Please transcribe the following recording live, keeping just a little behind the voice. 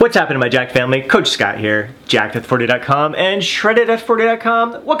What's happening, my Jacked family? Coach Scott here, JackedAfter40.com and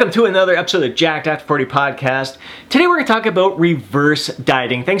ShreddedAfter40.com. Welcome to another episode of Jacked After 40 podcast. Today we're going to talk about reverse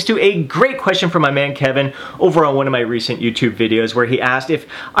dieting, thanks to a great question from my man Kevin over on one of my recent YouTube videos where he asked if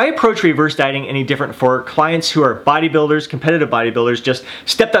I approach reverse dieting any different for clients who are bodybuilders, competitive bodybuilders, just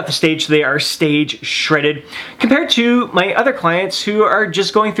stepped off the stage so they are stage shredded, compared to my other clients who are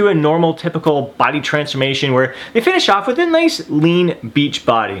just going through a normal, typical body transformation where they finish off with a nice, lean beach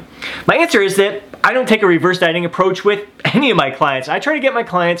body. My answer is that I don't take a reverse dieting approach with any of my clients. I try to get my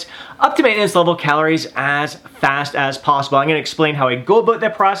clients up to maintenance level calories as fast as possible. I'm going to explain how I go about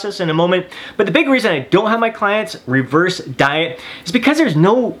that process in a moment, but the big reason I don't have my clients reverse diet is because there's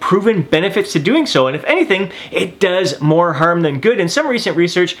no proven benefits to doing so, and if anything, it does more harm than good, and some recent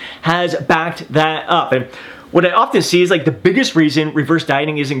research has backed that up. And what I often see is like the biggest reason reverse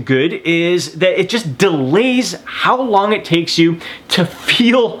dieting isn't good is that it just delays how long it takes you to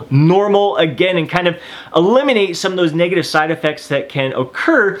feel normal again and kind of eliminate some of those negative side effects that can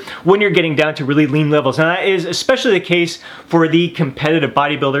occur when you're getting down to really lean levels. And that is especially the case for the competitive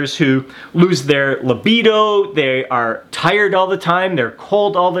bodybuilders who lose their libido, they are tired all the time, they're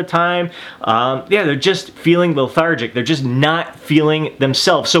cold all the time, they're just feeling lethargic, they're just not feeling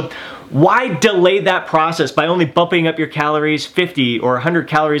themselves. So why delay that process by only bumping up your calories 50 or 100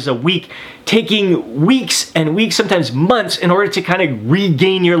 calories a week, taking weeks and weeks, sometimes months, in order to kind of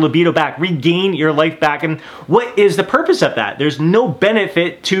regain your libido back, regain your life back? And what is the purpose of that? There's no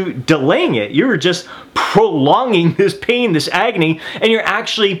benefit to delaying it. You're just prolonging this pain, this agony, and you're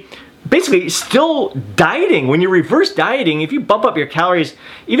actually basically still dieting. When you're reverse dieting, if you bump up your calories,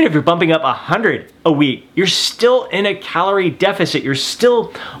 even if you're bumping up 100 a week, you're still in a calorie deficit. You're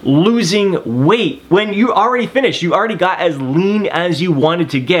still losing weight when you already finished. You already got as lean as you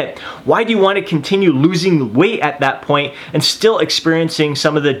wanted to get. Why do you want to continue losing weight at that point and still experiencing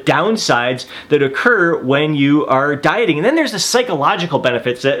some of the downsides that occur when you are dieting? And then there's the psychological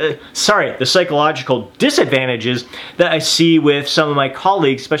benefits, the psychological disadvantages that I see with some of my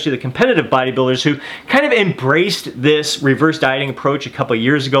colleagues, especially the competitive bodybuilders who kind of embraced this reverse dieting approach a couple of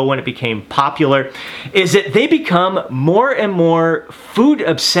years ago when it became popular, is that they become more and more food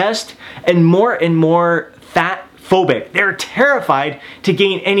obsessed and more fat phobic. They're terrified to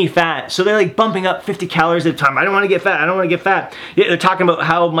gain any fat. So they're like bumping up 50 calories at a time. I don't want to get fat. I don't want to get fat. They're talking about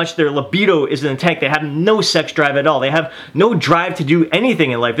how much their libido is in the tank. They have no sex drive at all. They have no drive to do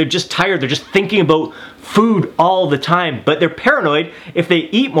anything in life. They're just tired. They're just thinking about food all the time. But they're paranoid. If they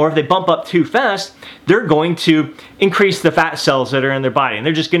eat more, if they bump up too fast, they're going to increase the fat cells that are in their body. And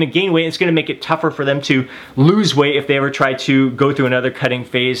they're just going to gain weight. It's going to make it tougher for them to lose weight if they ever try to go through another cutting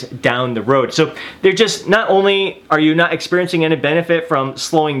phase down the road. So they're just, not only are you not experiencing any benefit from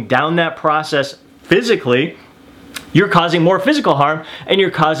slowing down that process physically, you're causing more physical harm and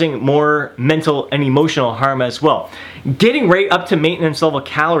you're causing more mental and emotional harm as well. Getting right up to maintenance level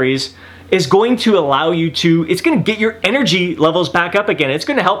calories is going to allow you to, it's going to get your energy levels back up again. It's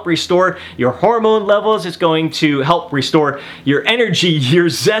going to help restore your hormone levels. It's going to help restore your energy, your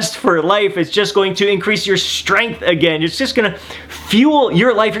zest for life. It's just going to increase your strength again. It's just going to fuel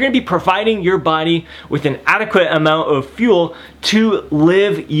your life. You're going to be providing your body with an adequate amount of fuel to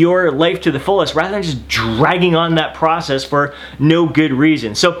live your life to the fullest rather than just dragging on that process for no good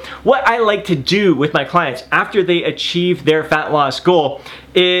reason. So what I like to do with my clients after they achieve their fat loss goal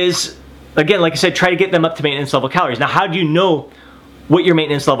is, again, like I said, try to get them up to maintenance level calories. Now, how do you know what your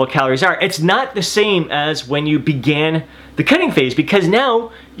maintenance level calories are? It's not the same as when you began the cutting phase, because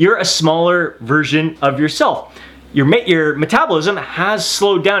now you're a smaller version of yourself. Your metabolism has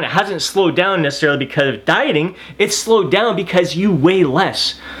slowed down. It hasn't slowed down necessarily because of dieting. It's slowed down because you weigh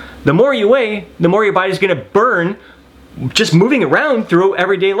less. The more you weigh, the more your body's going to burn. Just moving around through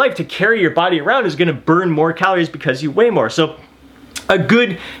everyday life to carry your body around is going to burn more calories because you weigh more. So a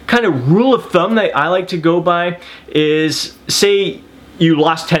good kind of rule of thumb that I like to go by is, say you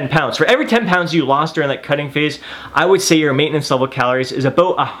lost 10 pounds. For every 10 pounds you lost during that cutting phase, I would say your maintenance level calories is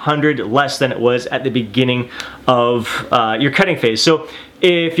about 100 less than it was at the beginning of your cutting phase. So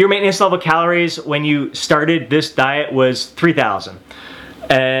if your maintenance level calories when you started this diet was 3,000,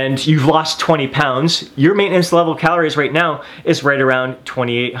 and you've lost 20 pounds, your maintenance level calories right now is right around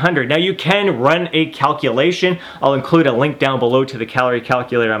 2,800. Now you can run a calculation. I'll include a link down below to the calorie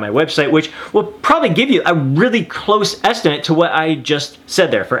calculator on my website, which will probably give you a really close estimate to what I just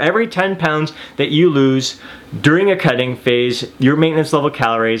said there. For every 10 pounds that you lose during a cutting phase, your maintenance level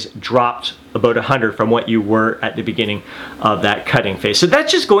calories dropped about 100 from what you were at the beginning of that cutting phase. So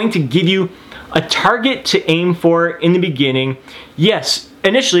that's just going to give you a target to aim for in the beginning. Yes,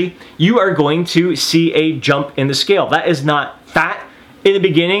 initially, you are going to see a jump in the scale. That is not fat in the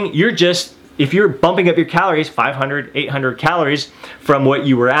beginning, if you're bumping up your calories 500, 800 calories from what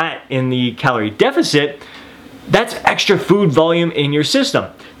you were at in the calorie deficit, that's extra food volume in your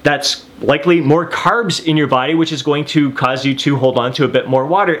system. That's likely more carbs in your body, which is going to cause you to hold on to a bit more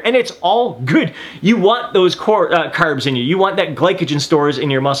water. And it's all good. You want those carbs in you. You want that glycogen stores in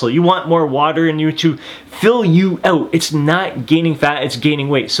your muscle. You want more water in you to fill you out. It's not gaining fat, it's gaining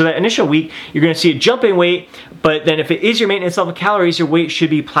weight. So that initial week, you're gonna see a jump in weight, but then if it is your maintenance level calories, your weight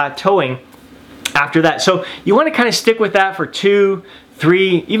should be plateauing after that. So you wanna kind of stick with that for 2,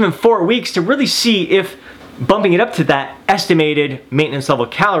 3, even 4 weeks to really see if bumping it up to that estimated maintenance level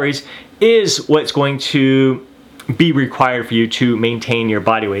calories is what's going to be required for you to maintain your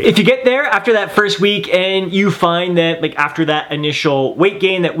body weight. If you get there after that first week and you find that like after that initial weight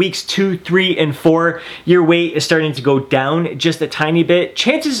gain, that weeks 2, 3, and 4, your weight is starting to go down just a tiny bit,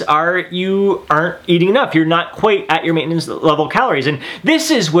 chances are you aren't eating enough. You're not quite at your maintenance level calories. And this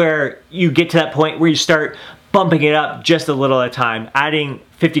is where you get to that point where you start bumping it up just a little at a time, adding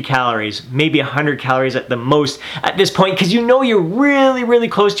 50 calories, maybe 100 calories at the most at this point, because you know you're really, really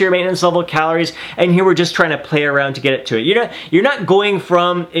close to your maintenance level calories, and here we're just trying to play around to get it to it. You're not going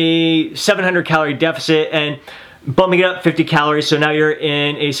from a 700 calorie deficit and bumping it up 50 calories, so now you're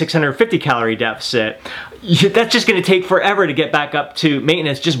in a 650 calorie deficit. That's just going to take forever to get back up to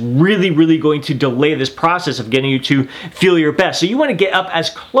maintenance, just really, really going to delay this process of getting you to feel your best. So you want to get up as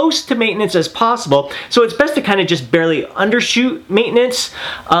close to maintenance as possible. So it's best to kind of just barely undershoot maintenance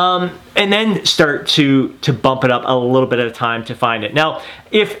and then start to bump it up a little bit at a time to find it. Now,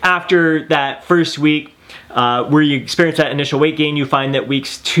 if after that first week, where you experience that initial weight gain, you find that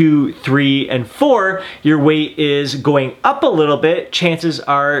weeks 2, 3, and 4, your weight is going up a little bit, chances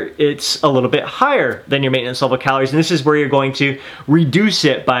are it's a little bit higher than your maintenance level calories. And this is where you're going to reduce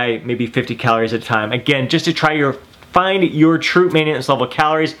it by maybe 50 calories at a time. Again, just to find your true maintenance level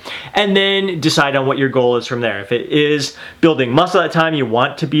calories and then decide on what your goal is from there. If it is building muscle at a time, you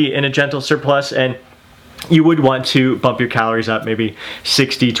want to be in a gentle surplus, and you would want to bump your calories up maybe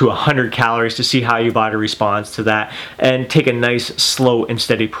 60 to 100 calories to see how your body responds to that, and take a nice slow and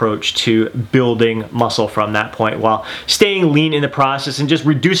steady approach to building muscle from that point while staying lean in the process and just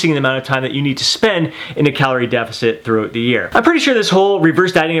reducing the amount of time that you need to spend in a calorie deficit throughout the year. I'm pretty sure this whole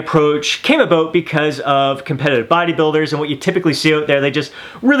reverse dieting approach came about because of competitive bodybuilders, and what you typically see out there, they just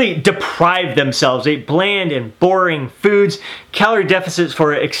really deprive themselves. They eat bland and boring foods, calorie deficits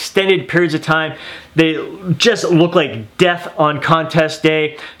for extended periods of time. They just look like death on contest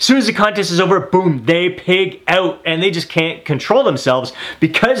day. As soon as the contest is over, boom, they pig out, and they just can't control themselves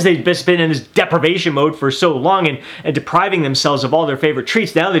because they've just been in this deprivation mode for so long and depriving themselves of all their favorite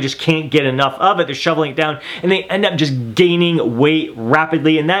treats. Now they just can't get enough of it. They're shoveling it down, and they end up just gaining weight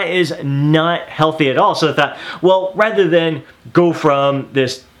rapidly, and that is not healthy at all. So I thought, well, rather than go from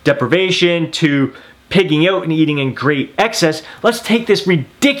this deprivation to pigging out and eating in great excess, let's take this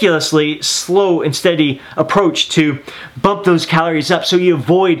ridiculously slow and steady approach to bump those calories up so you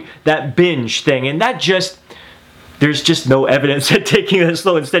avoid that binge thing. And there's just no evidence that taking that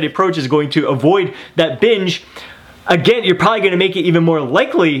slow and steady approach is going to avoid that binge. Again, you're probably going to make it even more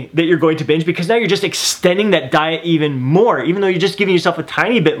likely that you're going to binge, because now you're just extending that diet even more. Even though you're just giving yourself a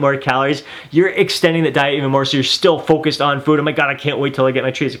tiny bit more calories, you're extending the diet even more, so you're still focused on food. Oh my God, I can't wait till I get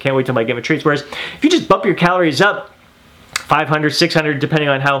my treats. I can't wait till I get my treats. Whereas if you just bump your calories up 500, 600, depending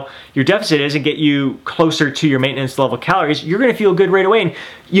on how your deficit is, and get you closer to your maintenance level calories, you're going to feel good right away. And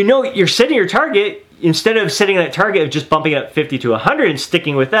you know you're setting your target. Instead of setting that target of just bumping it up 50 to 100 and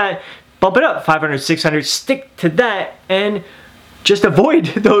sticking with that, bump it up 500, 600, stick to that, and just avoid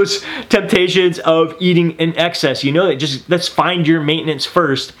those temptations of eating in excess. You know that just let's find your maintenance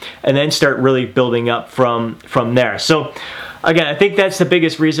first and then start really building up from there. So again, I think that's the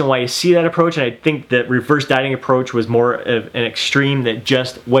biggest reason why you see that approach, and I think that reverse dieting approach was more of an extreme that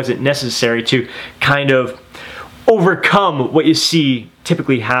just wasn't necessary to kind of overcome what you see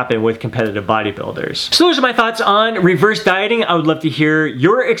typically happen with competitive bodybuilders. So those are my thoughts on reverse dieting. I would love to hear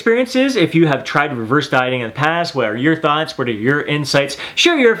your experiences. If you have tried reverse dieting in the past, what are your thoughts? What are your insights?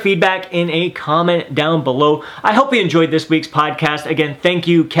 Share your feedback in a comment down below. I hope you enjoyed this week's podcast. Again, thank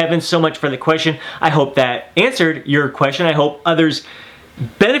you, Kevin, so much for the question. I hope that answered your question. I hope others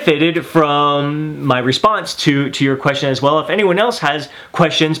benefited from my response to your question as well. If anyone else has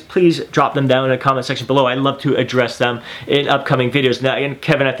questions, please drop them down in the comment section below. I'd love to address them in upcoming videos. Now, and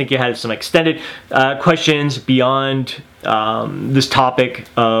Kevin, I think you had some extended questions beyond this topic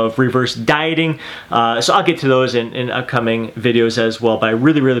of reverse dieting. So I'll get to those in upcoming videos as well. But I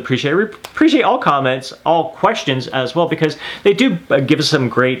really appreciate all comments, all questions as well, because they do give us some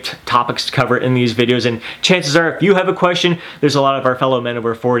great topics to cover in these videos. And chances are, if you have a question, there's a lot of our fellow men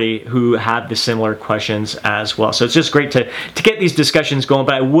over 40 who have the similar questions as well. So it's just great to get these discussions going.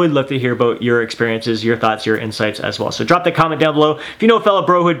 But I would love to hear about your experiences, your thoughts, your insights as well. So drop the comment down below. If you know a fellow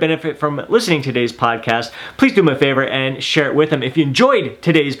bro who would benefit from listening to today's podcast, please do me a favor and share it with them. If you enjoyed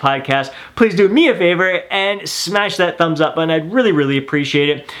today's podcast, please do me a favor and smash that thumbs up button. I'd really appreciate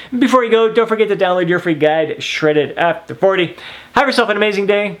it. And before you go, don't forget to download your free guide, Shredded After 40. Have yourself an amazing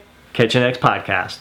day. Catch you next podcast.